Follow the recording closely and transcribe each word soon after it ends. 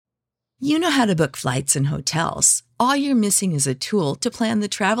You know how to book flights and hotels. All you're missing is a tool to plan the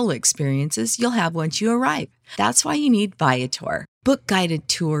travel experiences you'll have once you arrive. That's why you need Viator. Book guided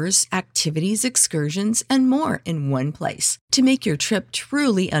tours, activities, excursions, and more in one place to make your trip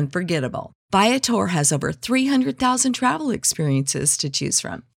truly unforgettable. Viator has over 300,000 travel experiences to choose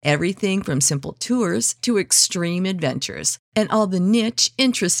from. Everything from simple tours to extreme adventures and all the niche,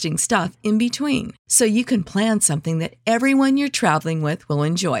 interesting stuff in between. So you can plan something that everyone you're traveling with will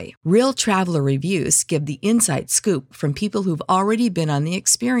enjoy. Real traveler reviews give the inside scoop from people who've already been on the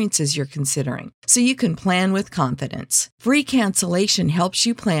experiences you're considering. So you can plan with confidence. Free cancellation helps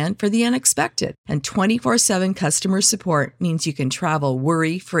you plan for the unexpected. And 24/7 customer support means you can travel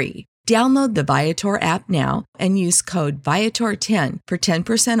worry-free. Download the Viator app now and use code Viator10 for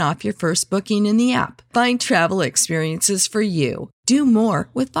 10% off your first booking in the app. Find travel experiences for you. Do more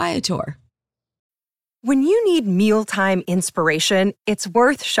with Viator. When you need mealtime inspiration, it's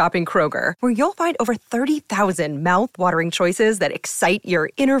worth shopping Kroger, where you'll find over 30,000 mouth-watering choices that excite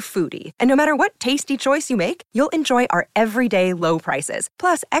your inner foodie. And no matter what tasty choice you make, you'll enjoy our everyday low prices,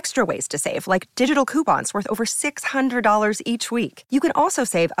 plus extra ways to save, like digital coupons worth over $600 each week. You can also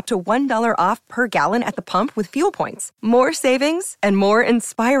save up to $1 off per gallon at the pump with fuel points. More savings and more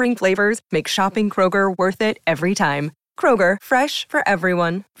inspiring flavors make shopping Kroger worth it every time. Kroger, fresh for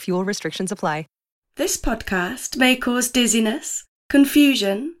everyone. Fuel restrictions apply. This podcast may cause dizziness,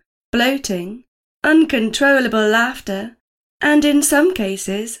 confusion, bloating, uncontrollable laughter, and in some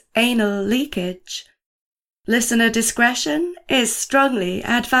cases, anal leakage. Listener discretion is strongly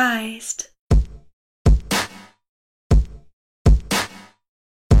advised.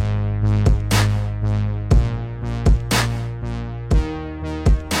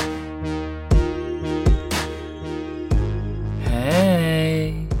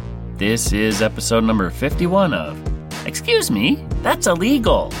 This is episode number 51 of Excuse Me, That's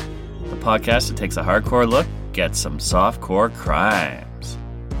Illegal, the podcast that takes a hardcore look at some softcore crimes.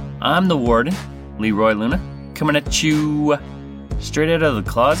 I'm the warden, Leroy Luna, coming at you straight out of the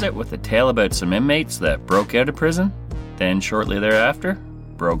closet with a tale about some inmates that broke out of prison, then shortly thereafter,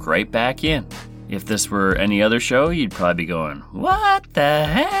 broke right back in. If this were any other show, you'd probably be going, what the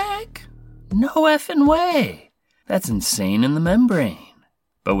heck? No effing way. That's insane in the membrane.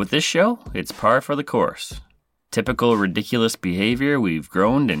 But with this show, it's par for the course. Typical ridiculous behavior we've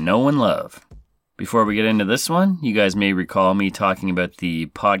grown to know and love. Before we get into this one, you guys may recall me talking about the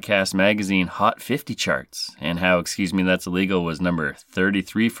podcast magazine Hot 50 charts and how Excuse Me That's Illegal was number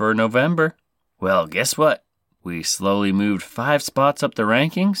 33 for November. Well, guess what? We slowly moved 5 spots up the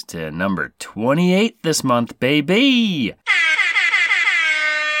rankings to number 28 this month, baby!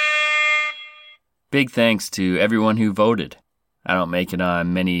 Big thanks to everyone who voted. I don't make it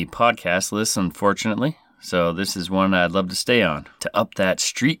on many podcast lists, unfortunately, so this is one I'd love to stay on, to up that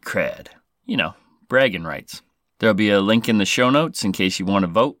street cred. You know, bragging rights. There'll be a link in the show notes in case you want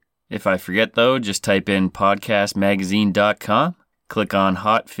to vote. If I forget, though, just type in podcastmagazine.com, click on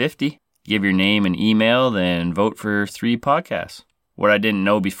Hot 50, give your name and email, then vote for 3 podcasts. What I didn't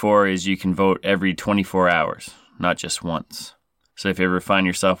know before is you can vote every 24 hours, not just once. So if you ever find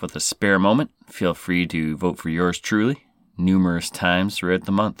yourself with a spare moment, feel free to vote for yours truly. Numerous times throughout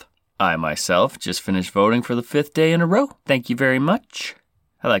the month. I myself just finished voting for the 5th day in a row. Thank you very much.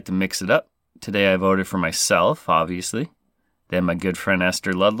 I like to mix it up. Today I voted for myself, obviously. Then my good friend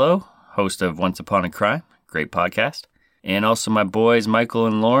Esther Ludlow, host of Once Upon a Crime, great podcast. And also my boys Michael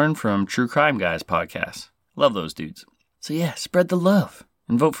and Lauren from True Crime Guys podcast. Love those dudes. So yeah, spread the love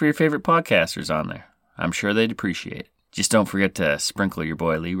and vote for your favorite podcasters on there. I'm sure they'd appreciate it. Just don't forget to sprinkle your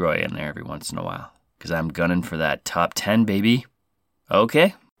boy Leroy in there every once in a while. Because I'm gunning for that top 10, baby.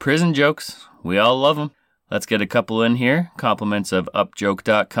 Okay, prison jokes. We all love them. Let's get a couple in here. Compliments of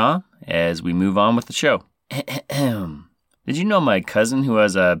upjoke.com as we move on with the show. Did you know my cousin who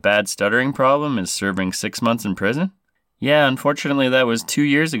has a bad stuttering problem is serving 6 months in prison? Yeah, unfortunately that was 2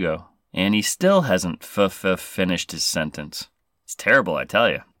 years ago. And he still hasn't finished his sentence. It's terrible, I tell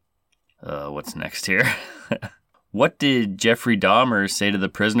you. What's next here? What did Jeffrey Dahmer say to the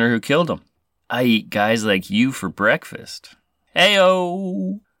prisoner who killed him? I eat guys like you for breakfast.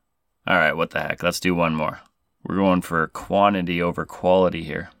 Heyo! Alright, what the heck? Let's do one more. We're going for quantity over quality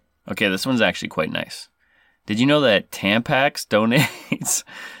here. Okay, this one's actually quite nice. Did you know that Tampax donates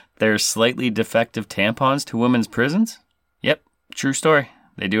their slightly defective tampons to women's prisons? Yep, true story.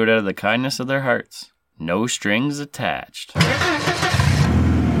 They do it out of the kindness of their hearts. No strings attached.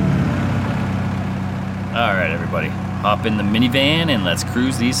 Alright, everybody. Hop in the minivan and let's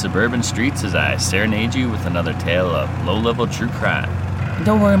cruise these suburban streets as I serenade you with another tale of low-level true crime. And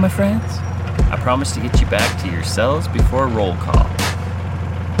don't worry, my friends. I promise to get you back to your cells before roll call.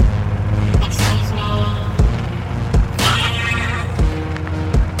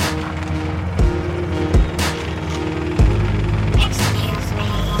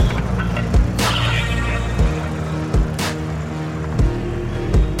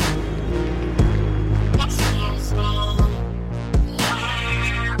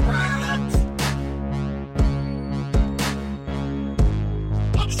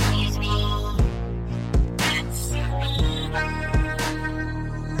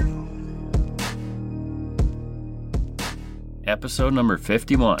 episode number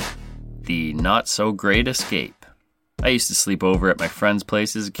 51, The Not So Great Escape. I used to sleep over at my friends'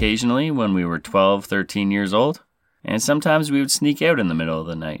 places occasionally when we were 12, 13 years old, and sometimes we would sneak out in the middle of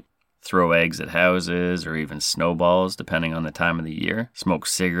the night, throw eggs at houses or even snowballs depending on the time of the year, smoke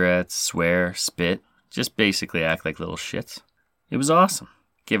cigarettes, swear, spit, just basically act like little shits. It was awesome.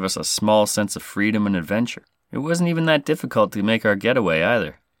 Gave us a small sense of freedom and adventure. It wasn't even that difficult to make our getaway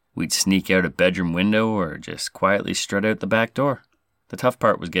either. We'd sneak out a bedroom window or just quietly strut out the back door. The tough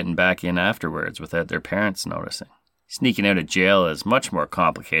part was getting back in afterwards without their parents noticing. Sneaking out of jail is much more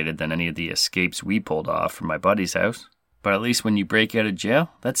complicated than any of the escapes we pulled off from my buddy's house. But at least when you break out of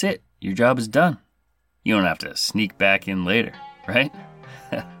jail, that's it. Your job is done. You don't have to sneak back in later, right?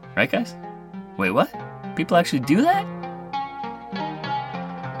 Right, guys? Wait, what? People actually do that?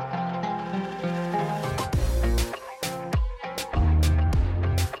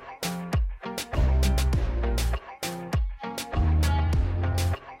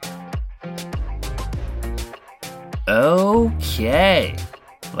 Okay,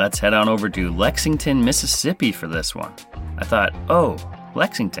 let's head on over to Lexington, Mississippi for this one. I thought, oh,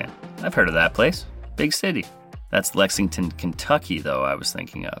 Lexington, I've heard of that place. Big city. That's Lexington, Kentucky, though, I was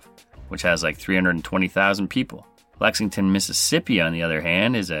thinking of, which has like 320,000 people. Lexington, Mississippi, on the other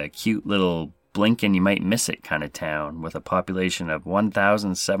hand, is a cute little blink and you might miss it kind of town with a population of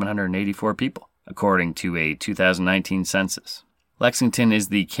 1,784 people, according to a 2019 census. Lexington is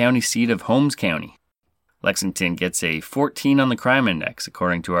the county seat of Holmes County. Lexington gets a 14 on the crime index,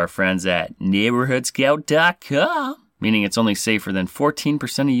 according to our friends at NeighborhoodScout.com, meaning it's only safer than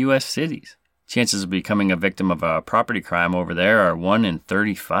 14% of U.S. cities. Chances of becoming a victim of a property crime over there are 1 in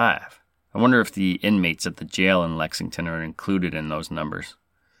 35. I wonder if the inmates at the jail in Lexington are included in those numbers.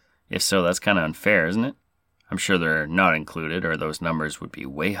 If so, that's kind of unfair, isn't it? I'm sure they're not included, or those numbers would be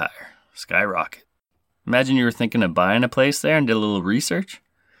way higher. Skyrocket. Imagine you were thinking of buying a place there and did a little research.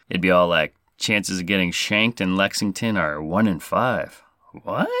 It'd be all like, chances of getting shanked in Lexington are 1 in 5.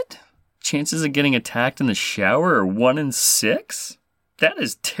 What? Chances of getting attacked in the shower are 1 in 6? That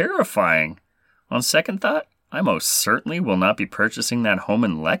is terrifying. On second thought, I most certainly will not be purchasing that home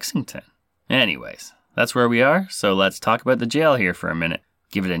in Lexington. Anyways, that's where we are, so let's talk about the jail here for a minute.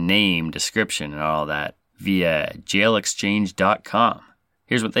 Give it a name, description, and all that via jailexchange.com.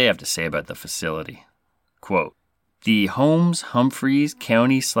 Here's what they have to say about the facility. Quote, the Holmes-Humphreys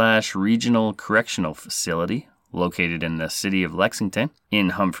County/Regional Correctional Facility, located in the city of Lexington, in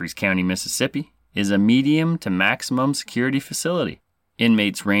Humphreys County, Mississippi, is a medium to maximum security facility.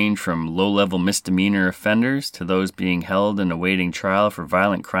 Inmates range from low-level misdemeanor offenders to those being held and awaiting trial for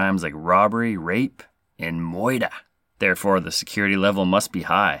violent crimes like robbery, rape, and murder. Therefore, the security level must be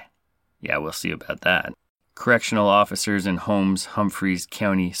high. Yeah, we'll see about that. Correctional officers in Holmes-Humphreys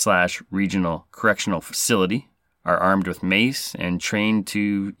County/Regional Correctional Facility are armed with mace and trained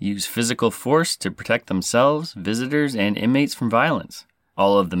to use physical force to protect themselves, visitors, and inmates from violence.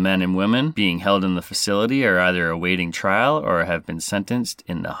 All of the men and women being held in the facility are either awaiting trial or have been sentenced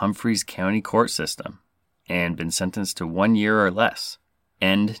in the Humphreys County court system and been sentenced to 1 year or less.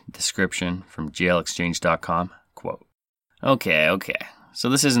 End description from jailexchange.com. Quote. Okay. So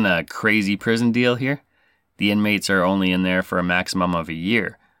this isn't a crazy prison deal here. The inmates are only in there for a maximum of a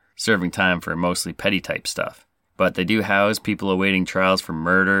year, serving time for mostly petty type stuff. But they do house people awaiting trials for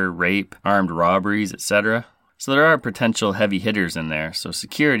murder, rape, armed robberies, etc. So there are potential heavy hitters in there, so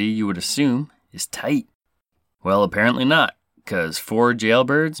security, you would assume, is tight. Well, apparently not, because 4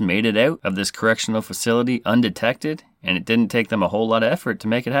 jailbirds made it out of this correctional facility undetected, and it didn't take them a whole lot of effort to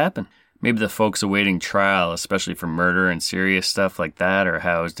make it happen. Maybe the folks awaiting trial, especially for murder and serious stuff like that, are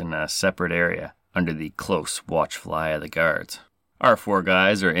housed in a separate area, under the close watchful eye of the guards. Our 4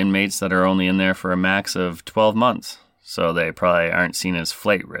 guys are inmates that are only in there for a max of 12 months, so they probably aren't seen as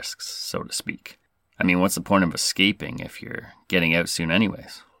flight risks, so to speak. I mean, what's the point of escaping if you're getting out soon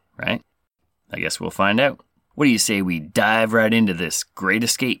anyways, right? I guess we'll find out. What do you say we dive right into this great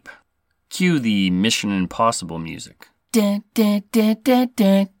escape? Cue the Mission Impossible music. Is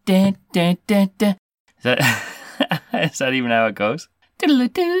that even how it goes?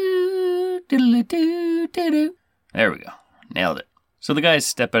 There we go. Nailed it. So the guys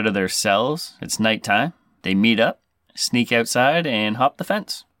step out of their cells. It's nighttime. They meet up, sneak outside, and hop the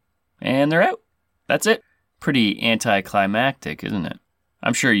fence. And they're out. That's it. Pretty anticlimactic, isn't it?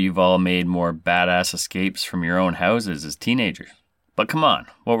 I'm sure you've all made more badass escapes from your own houses as teenagers. But come on,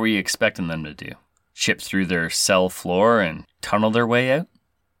 what were you expecting them to do? Chip through their cell floor and tunnel their way out?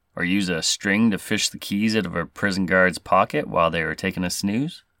 Or use a string to fish the keys out of a prison guard's pocket while they were taking a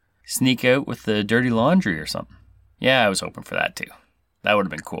snooze? Sneak out with the dirty laundry or something? Yeah, I was hoping for that too. That would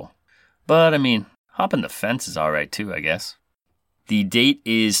have been cool. But, I mean, hopping the fence is alright too, I guess. The date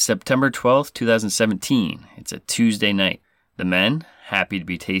is September 12th, 2017. It's a Tuesday night. The men, happy to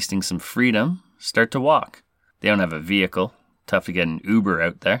be tasting some freedom, start to walk. They don't have a vehicle. Tough to get an Uber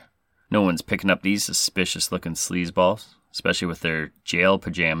out there. No one's picking up these suspicious-looking sleazeballs, especially with their jail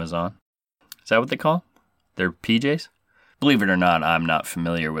pajamas on. Is that what they call them? Their PJs? Believe it or not, I'm not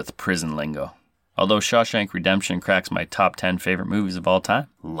familiar with prison lingo. Although Shawshank Redemption cracks my top 10 favorite movies of all time.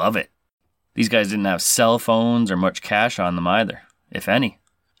 Love it. These guys didn't have cell phones or much cash on them either, if any.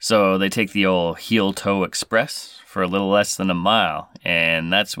 So they take the old heel-toe express for a little less than a mile,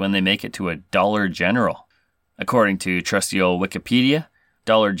 and that's when they make it to a Dollar General. According to trusty old Wikipedia,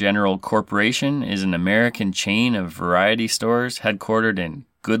 Dollar General Corporation is an American chain of variety stores headquartered in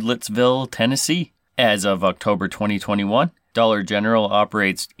Goodlettsville, Tennessee. As of October 2021, Dollar General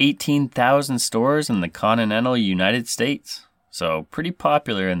operates 18,000 stores in the continental United States, so pretty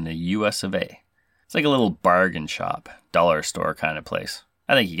popular in the US of A. It's like a little bargain shop, dollar store kind of place.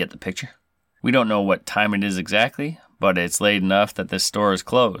 I think you get the picture. We don't know what time it is exactly, but it's late enough that this store is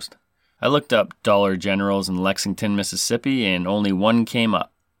closed. I looked up Dollar Generals in Lexington, Mississippi, and only one came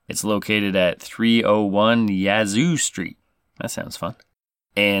up. It's located at 301 Yazoo Street. That sounds fun.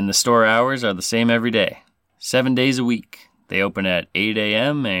 And the store hours are the same every day, 7 days a week. They open at 8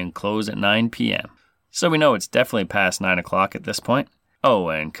 a.m. and close at 9 p.m. So we know it's definitely past 9 o'clock at this point. Oh,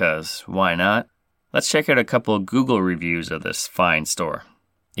 and 'cause why not? Let's check out a couple of Google reviews of this fine store.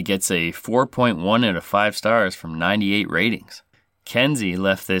 It gets a 4.1 out of 5 stars from 98 ratings. Kenzie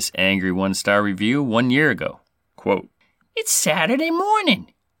left this angry 1-star review 1 year ago. Quote, "It's Saturday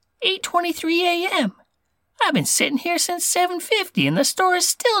morning, 8:23 a.m. I've been sitting here since 7:50 and the store is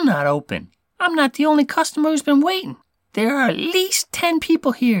still not open. I'm not the only customer who's been waiting. There are at least 10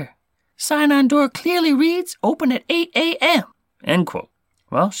 people here. Sign-on door clearly reads open at 8 a.m. End quote.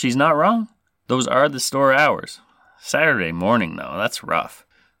 Well, she's not wrong. Those are the store hours. Saturday morning, though, that's rough.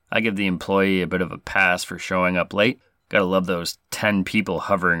 I give the employee a bit of a pass for showing up late. Gotta love those 10 people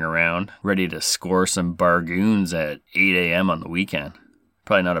hovering around, ready to score some bargoons at 8 a.m. on the weekend.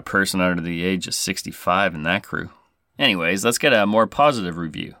 Probably not a person under the age of 65 in that crew. Anyways, let's get a more positive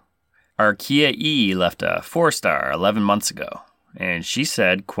review. Arkia E left a 4-star 11 months ago, and she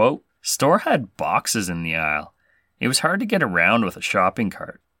said, quote, "Store had boxes in the aisle. It was hard to get around with a shopping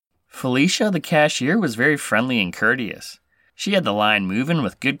cart. Felicia, the cashier, was very friendly and courteous. She had the line moving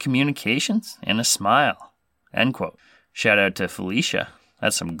with good communications and a smile." End quote. Shout out to Felicia.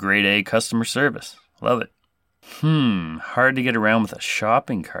 That's some grade A customer service. Love it. Hard to get around with a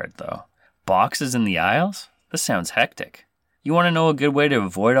shopping cart, though. Boxes in the aisles? This sounds hectic. You want to know a good way to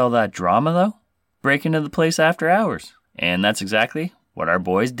avoid all that drama, though? Break into the place after hours. And that's exactly what our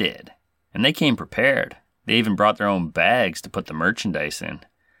boys did. And they came prepared. They even brought their own bags to put the merchandise in.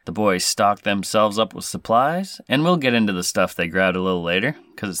 The boys stocked themselves up with supplies, and we'll get into the stuff they grabbed a little later,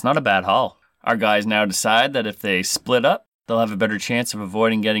 because it's not a bad haul. Our guys now decide that if they split up, they'll have a better chance of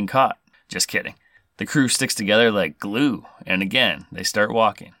avoiding getting caught. Just kidding. The crew sticks together like glue, and again, they start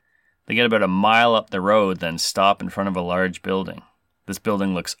walking. They get about a mile up the road, then stop in front of a large building. This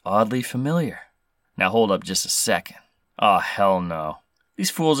building looks oddly familiar. Now hold up just a second. Oh, hell no.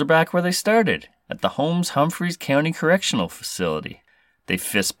 These fools are back where they started, at the Holmes-Humphreys County Correctional Facility. They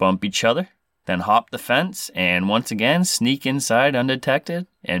fist bump each other, then hop the fence, and once again sneak inside undetected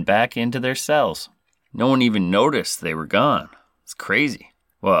and back into their cells. No one even noticed they were gone. It's crazy.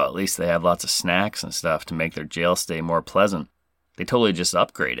 Well, at least they have lots of snacks and stuff to make their jail stay more pleasant. They totally just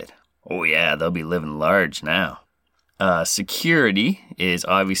upgraded. Oh yeah, they'll be living large now. Security is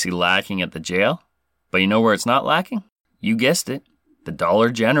obviously lacking at the jail, but you know where it's not lacking? You guessed it, the Dollar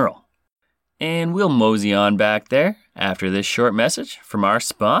General. And we'll mosey on back there after this short message from our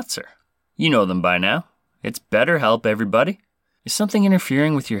sponsor. You know them by now. It's BetterHelp, everybody. Is something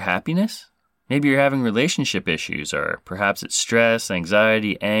interfering with your happiness? Maybe you're having relationship issues, or perhaps it's stress,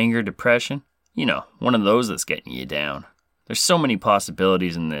 anxiety, anger, depression. You know, one of those that's getting you down. There's so many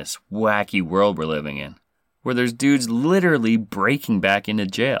possibilities in this wacky world we're living in, where there's dudes literally breaking back into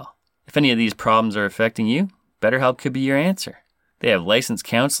jail. If any of these problems are affecting you, BetterHelp could be your answer. They have licensed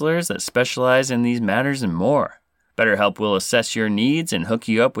counselors that specialize in these matters and more. BetterHelp will assess your needs and hook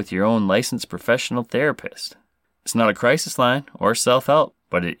you up with your own licensed professional therapist. It's not a crisis line or self-help,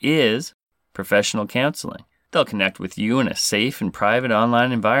 but it is professional counseling. They'll connect with you in a safe and private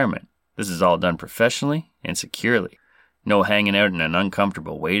online environment. This is all done professionally and securely. No hanging out in an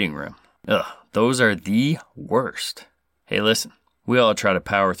uncomfortable waiting room. Ugh, those are the worst. Hey, listen, we all try to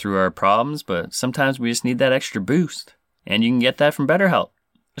power through our problems, but sometimes we just need that extra boost. And you can get that from BetterHelp.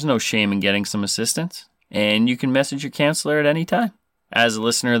 There's no shame in getting some assistance, and you can message your counselor at any time. As a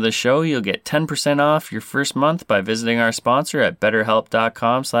listener of the show, you'll get 10% off your first month by visiting our sponsor at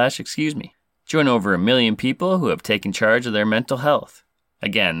betterhelp.com/excuse-me. Join over 1 million people who have taken charge of their mental health.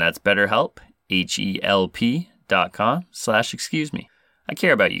 Again, that's BetterHelp, HELP.com/excuse-me. I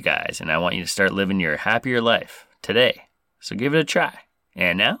care about you guys, and I want you to start living your happier life today. So give it a try.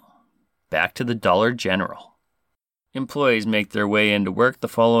 And now, back to the Dollar General. Employees make their way into work the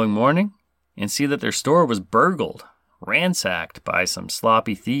following morning and see that their store was burgled, ransacked by some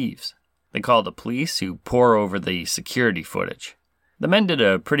sloppy thieves. They call the police, who pore over the security footage. The men did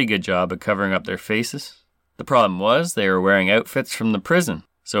a pretty good job of covering up their faces. The problem was they were wearing outfits from the prison,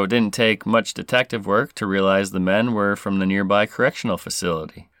 so it didn't take much detective work to realize the men were from the nearby correctional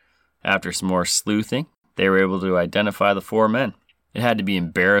facility. After some more sleuthing, they were able to identify the 4 men. It had to be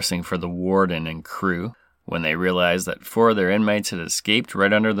embarrassing for the warden and crew when they realized that 4 of their inmates had escaped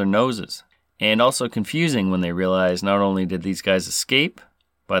right under their noses. And also confusing when they realized not only did these guys escape,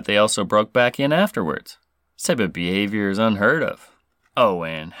 but they also broke back in afterwards. This type of behavior is unheard of. Oh,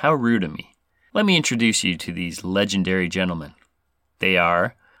 and how rude of me. Let me introduce you to these legendary gentlemen. They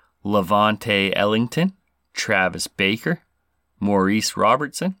are Levante Ellington, Travis Baker, Maurice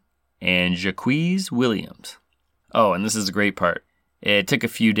Robertson, and Jacquez Williams. Oh, and this is a great part. It took a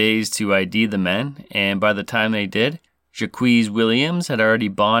few days to ID the men, and by the time they did, Jacquez Williams had already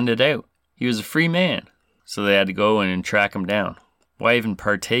bonded out. He was a free man, so they had to go in and track him down. Why even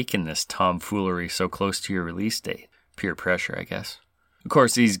partake in this tomfoolery so close to your release date? Peer pressure, I guess. Of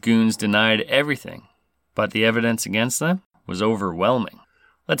course, these goons denied everything, but the evidence against them was overwhelming.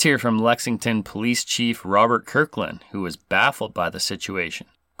 Let's hear from Lexington Police Chief Robert Kirkland, who was baffled by the situation.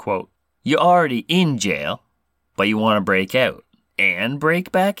 Quote, "You're already in jail, but you want to break out and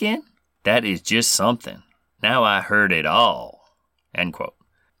break back in? That is just something. Now I heard it all." End quote.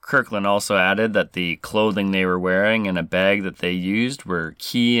 Kirkland also added that the clothing they were wearing and a bag that they used were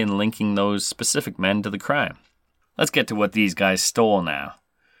key in linking those specific men to the crime. Let's get to what these guys stole now.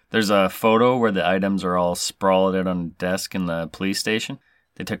 There's a photo where the items are all sprawled out on a desk in the police station.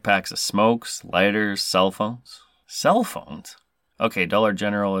 They took packs of smokes, lighters, cell phones. Cell phones? Okay, Dollar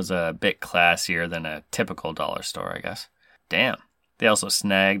General is a bit classier than a typical dollar store, I guess. Damn. They also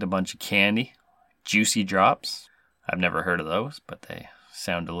snagged a bunch of candy. Juicy Drops. I've never heard of those, but they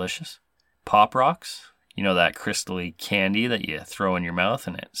sound delicious. Pop Rocks. You know that crystally candy that you throw in your mouth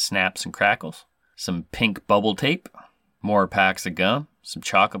and it snaps and crackles. Some pink bubble tape. More packs of gum. Some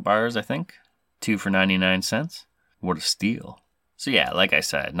chocolate bars, I think. 2 for 99 cents. What a steal. So yeah, like I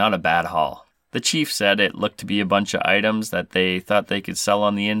said, not a bad haul. The chief said it looked to be a bunch of items that they thought they could sell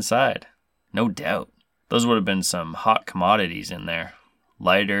on the inside. No doubt. Those would have been some hot commodities in there.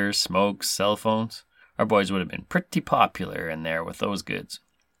 Lighters, smokes, cell phones. Our boys would have been pretty popular in there with those goods.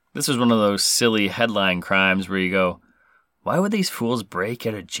 This was one of those silly headline crimes where you go, why would these fools break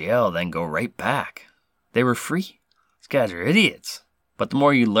out of jail then go right back? They were free. These guys are idiots. But the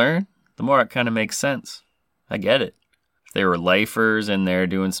more you learn, the more it kind of makes sense. I get it. If they were lifers in there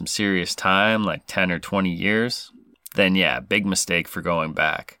doing some serious time, like 10 or 20 years, then yeah, big mistake for going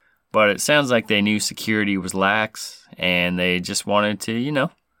back. But it sounds like they knew security was lax, and they just wanted to,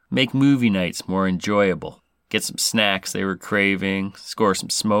 make movie nights more enjoyable. Get some snacks they were craving, score some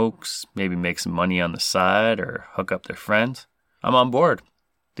smokes, maybe make some money on the side, or hook up their friends. I'm on board.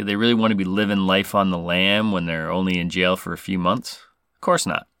 Do they really want to be living life on the lam when they're only in jail for a few months? Of course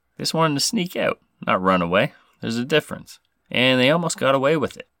not. They just wanted to sneak out, not run away. There's a difference. And they almost got away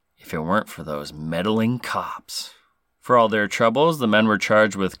with it, if it weren't for those meddling cops. For all their troubles, the men were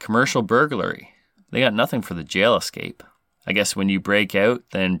charged with commercial burglary. They got nothing for the jail escape. I guess when you break out,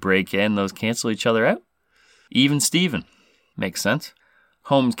 then break in, those cancel each other out? Even Steven. Makes sense.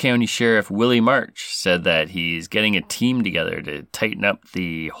 Holmes County Sheriff Willie March said that he's getting a team together to tighten up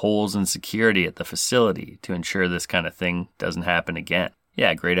the holes in security at the facility to ensure this kind of thing doesn't happen again.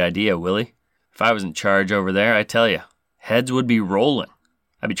 Yeah, great idea, Willie. If I was in charge over there, I tell you, heads would be rolling.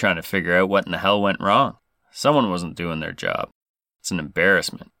 I'd be trying to figure out what in the hell went wrong. Someone wasn't doing their job. It's an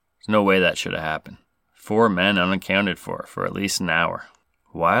embarrassment. There's no way that should have happened. 4 men unaccounted for at least an hour.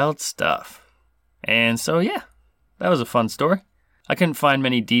 Wild stuff. And so, yeah, that was a fun story. I couldn't find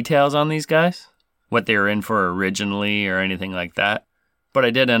many details on these guys, what they were in for originally or anything like that. But I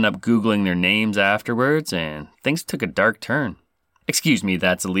did end up Googling their names afterwards, and things took a dark turn. Excuse Me,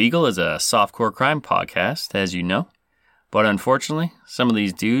 That's Illegal is a softcore crime podcast, as you know. But unfortunately, some of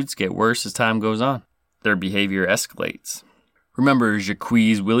these dudes get worse as time goes on. Their behavior escalates. Remember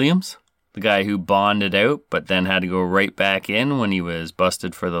Jacquez Williams? The guy who bonded out, but then had to go right back in when he was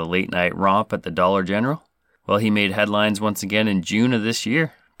busted for the late-night romp at the Dollar General? Well, he made headlines once again in June of this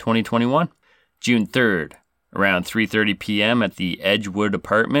year, 2021. June 3rd, Around 3:30 p.m. at the Edgewood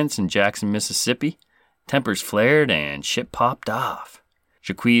Apartments in Jackson, Mississippi, tempers flared and shit popped off.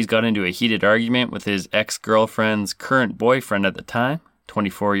 Jaquez got into a heated argument with his ex-girlfriend's current boyfriend at the time,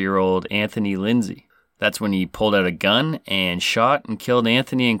 24-year-old Anthony Lindsay. That's when he pulled out a gun and shot and killed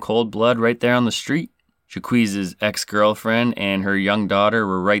Anthony in cold blood right there on the street. Jaquez's ex-girlfriend and her young daughter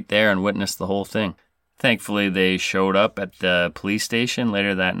were right there and witnessed the whole thing. Thankfully, they showed up at the police station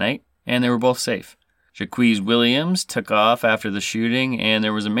later that night, and they were both safe. Jaquez Williams took off after the shooting, and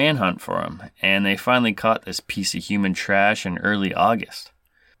there was a manhunt for him, and they finally caught this piece of human trash in early August.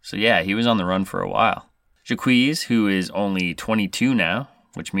 So yeah, he was on the run for a while. Jaquez, who is only 22 now,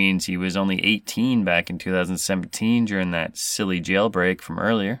 which means he was only 18 back in 2017 during that silly jailbreak from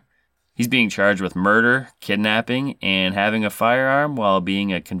earlier. He's being charged with murder, kidnapping, and having a firearm while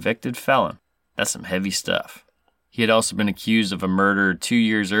being a convicted felon. That's some heavy stuff. He had also been accused of a murder 2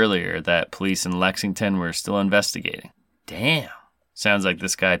 years earlier that police in Lexington were still investigating. Damn. Sounds like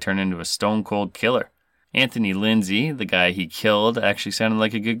this guy turned into a stone-cold killer. Anthony Lindsay, the guy he killed, actually sounded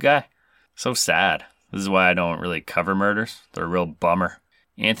like a good guy. So sad. This is why I don't really cover murders. They're a real bummer.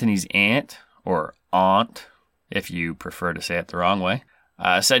 Anthony's aunt, or aunt, if you prefer to say it the wrong way,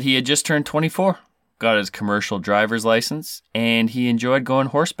 said he had just turned 24, got his commercial driver's license, and he enjoyed going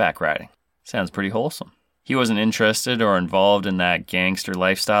horseback riding. Sounds pretty wholesome. He wasn't interested or involved in that gangster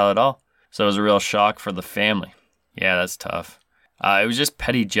lifestyle at all, so it was a real shock for the family. Yeah, that's tough. It was just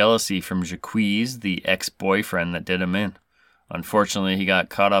petty jealousy from Jaquez, the ex-boyfriend, that did him in. Unfortunately, he got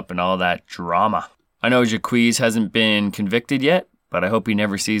caught up in all that drama. I know Jaquez hasn't been convicted yet, but I hope he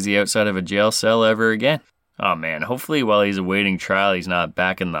never sees the outside of a jail cell ever again. Oh man, hopefully while he's awaiting trial, he's not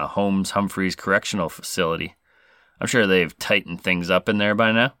back in the Holmes-Humphreys Correctional Facility. I'm sure they've tightened things up in there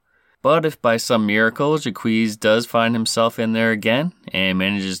by now. But if by some miracle Jaquez does find himself in there again and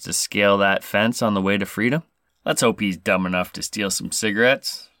manages to scale that fence on the way to freedom, let's hope he's dumb enough to steal some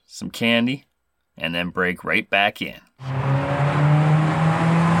cigarettes, some candy, and then break right back in.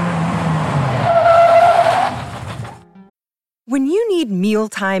 When you need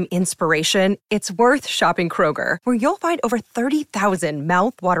mealtime inspiration, it's worth shopping Kroger, where you'll find over 30,000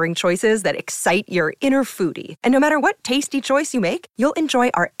 mouth-watering choices that excite your inner foodie. And no matter what tasty choice you make, you'll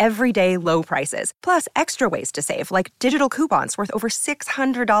enjoy our everyday low prices, plus extra ways to save, like digital coupons worth over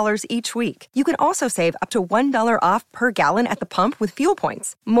 $600 each week. You can also save up to $1 off per gallon at the pump with fuel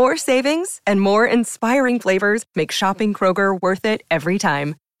points. More savings and more inspiring flavors make shopping Kroger worth it every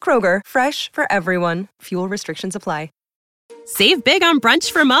time. Kroger, fresh for everyone. Fuel restrictions apply. Save big on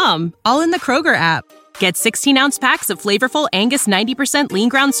brunch for mom, all in the Kroger app. Get 16-ounce packs of flavorful Angus 90% lean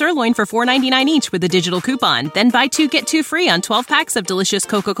ground sirloin for $4.99 each with a digital coupon. Then buy 2, get 2 free on 12 packs of delicious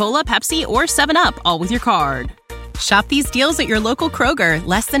Coca-Cola, Pepsi, or 7-Up, all with your card. Shop these deals at your local Kroger,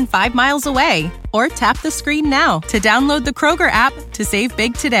 less than 5 miles away. Or tap the screen now to download the Kroger app to save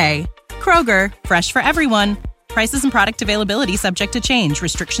big today. Kroger, fresh for everyone. Prices and product availability subject to change.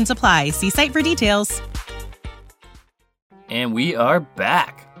 Restrictions apply. See site for details. And we are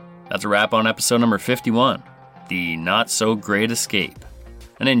back. That's a wrap on episode number 51, The Not So Great Escape.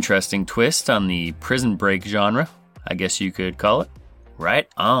 An interesting twist on the prison break genre, I guess you could call it. Right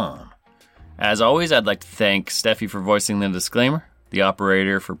on. As always, I'd like to thank Steffi for voicing the disclaimer, the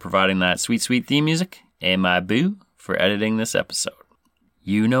operator for providing that sweet, sweet theme music, and my boo for editing this episode.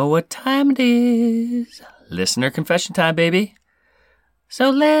 You know what time it is. Listener confession time, baby. So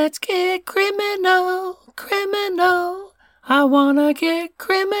let's get criminal. I wanna get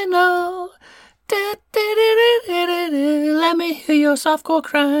criminal. Let me hear your softcore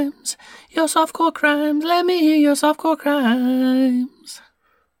crimes. Let me hear your softcore crimes.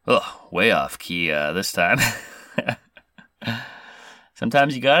 Oh, way off key this time.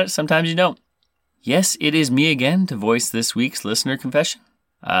 Sometimes you got it, sometimes you don't. Yes, it is me again to voice this week's listener confession.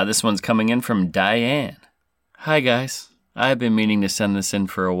 This one's coming in from Diane. Hi guys, I've been meaning to send this in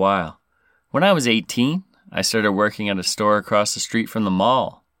for a while. When I was 18, I started working at a store across the street from the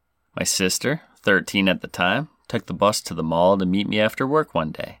mall. My sister, 13 at the time, took the bus to the mall to meet me after work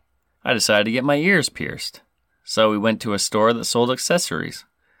one day. I decided to get my ears pierced. So we went to a store that sold accessories.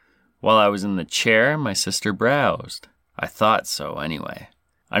 While I was in the chair, my sister browsed. I thought so, anyway.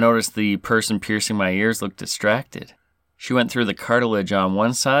 I noticed the person piercing my ears looked distracted. She went through the cartilage on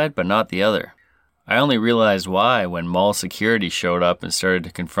one side, but not the other. I only realized why when mall security showed up and started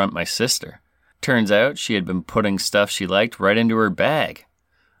to confront my sister. Turns out she had been putting stuff she liked right into her bag.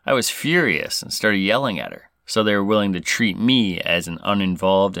 I was furious and started yelling at her, so they were willing to treat me as an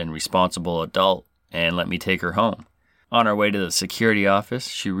uninvolved and responsible adult and let me take her home. On our way to the security office,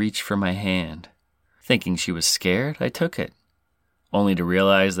 she reached for my hand. Thinking she was scared, I took it. only to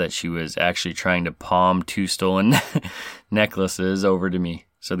realize that she was actually trying to palm 2 stolen necklaces over to me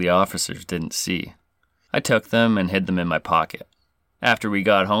so the officers didn't see. I took them and hid them in my pocket. After we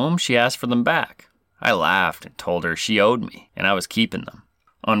got home, she asked for them back. I laughed and told her she owed me, and I was keeping them.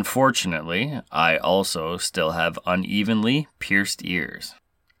 Unfortunately, I also still have unevenly pierced ears.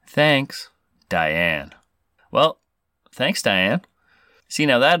 Thanks, Diane. Well, thanks, Diane. See,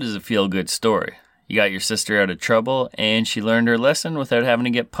 now that is a feel-good story. You got your sister out of trouble, and she learned her lesson without having to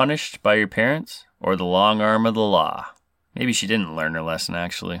get punished by your parents or the long arm of the law. Maybe she didn't learn her lesson,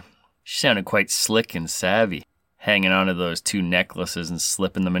 actually. She sounded quite slick and savvy, hanging onto those 2 necklaces and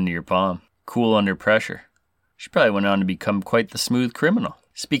slipping them into your palm. Cool under pressure. She probably went on to become quite the smooth criminal.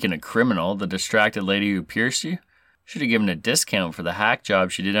 Speaking of criminal, the distracted lady who pierced you should have given a discount for the hack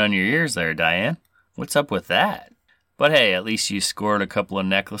job she did on your ears there, Diane. What's up with that? But hey, at least you scored a couple of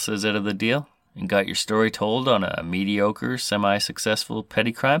necklaces out of the deal and got your story told on a mediocre, semi-successful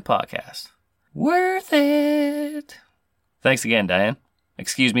petty crime podcast. Worth it! Thanks again, Diane.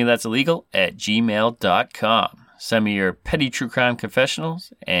 Excuse me, that's illegal at gmail.com. Send me your petty true crime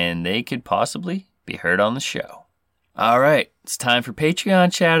confessionals, and they could possibly be heard on the show. All right, it's time for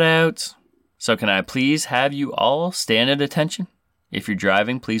Patreon shout-outs. So can I please have you all stand at attention? If you're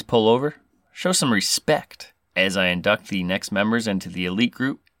driving, please pull over. Show some respect as I induct the next members into the elite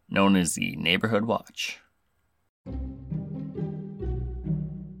group known as the Neighborhood Watch.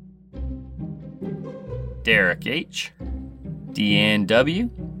 Derek H., Deanne W.,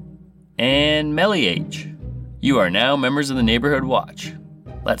 and Melly H. You are now members of the Neighborhood Watch.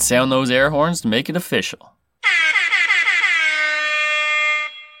 Let's sound those air horns to make it official.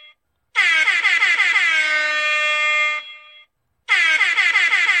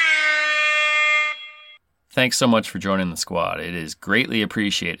 Thanks so much for joining the squad. It is greatly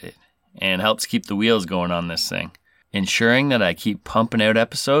appreciated and helps keep the wheels going on this thing, ensuring that I keep pumping out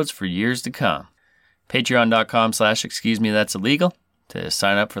episodes for years to come. Patreon.com/excusemethat'sillegal to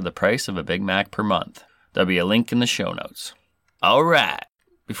sign up for the price of a Big Mac per month. There'll be a link in the show notes. All right.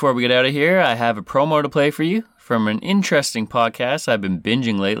 Before we get out of here, I have a promo to play for you from an interesting podcast I've been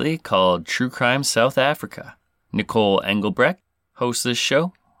binging lately called True Crime South Africa. Nicole Engelbrecht hosts this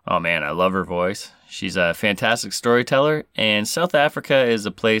show. Oh man, I love her voice. She's a fantastic storyteller, and South Africa is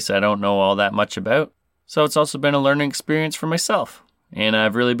a place I don't know all that much about, so it's also been a learning experience for myself, and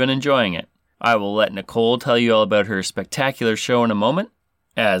I've really been enjoying it. I will let Nicole tell you all about her spectacular show in a moment.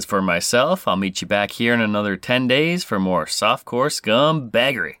 As for myself, I'll meet you back here in another 10 days for more softcore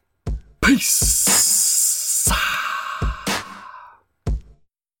scumbaggery. Peace!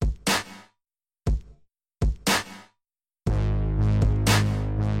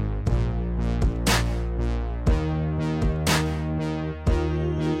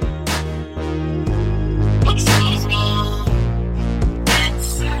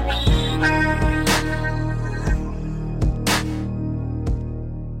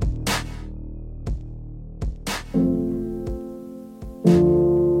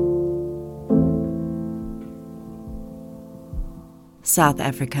 South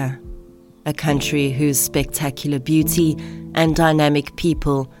Africa, a country whose spectacular beauty and dynamic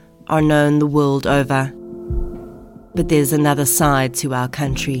people are known the world over. But there's another side to our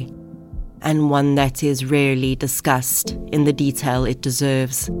country, and one that is rarely discussed in the detail it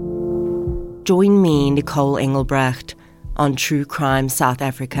deserves. Join me, Nicole Engelbrecht, on True Crime South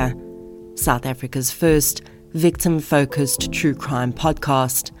Africa, South Africa's first victim-focused true crime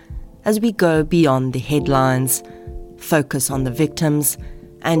podcast, as we go beyond the headlines, focus on the victims,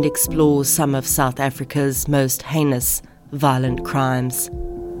 and explore some of South Africa's most heinous, violent crimes.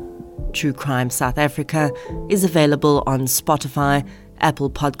 True Crime South Africa is available on Spotify, Apple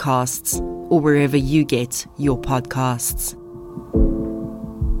Podcasts, or wherever you get your podcasts.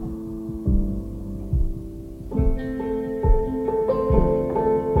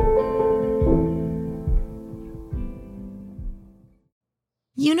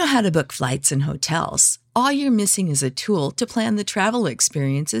 You know how to book flights and hotels. All you're missing is a tool to plan the travel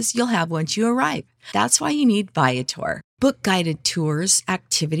experiences you'll have once you arrive. That's why you need Viator. Book guided tours,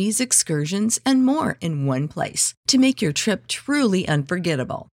 activities, excursions, and more in one place to make your trip truly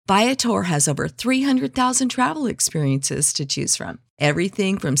unforgettable. Viator has over 300,000 travel experiences to choose from.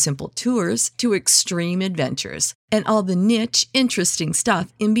 Everything from simple tours to extreme adventures and all the niche, interesting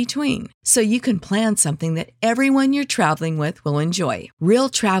stuff in between. So you can plan something that everyone you're traveling with will enjoy. Real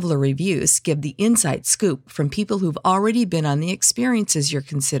traveler reviews give the inside scoop from people who've already been on the experiences you're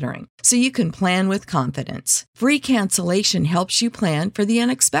considering. So you can plan with confidence. Free cancellation helps you plan for the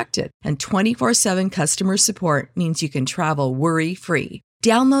unexpected. And 24/7 customer support means you can travel worry-free.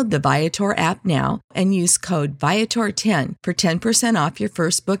 Download the Viator app now and use code Viator10 for 10% off your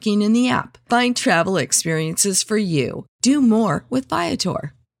first booking in the app. Find travel experiences for you. Do more with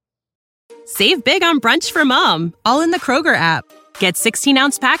Viator. Save big on brunch for mom, all in the Kroger app. Get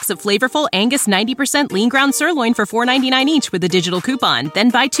 16-ounce packs of flavorful Angus 90% lean ground sirloin for $4.99 each with a digital coupon. Then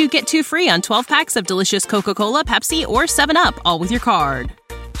buy 2, get 2 free on 12 packs of delicious Coca-Cola, Pepsi, or 7-Up, all with your card.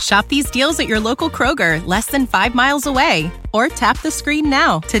 Shop these deals at your local Kroger, less than 5 miles away. Or tap the screen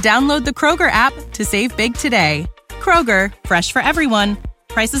now to download the Kroger app to save big today. Kroger, fresh for everyone.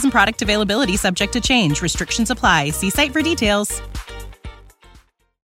 Prices and product availability subject to change. Restrictions apply. See site for details.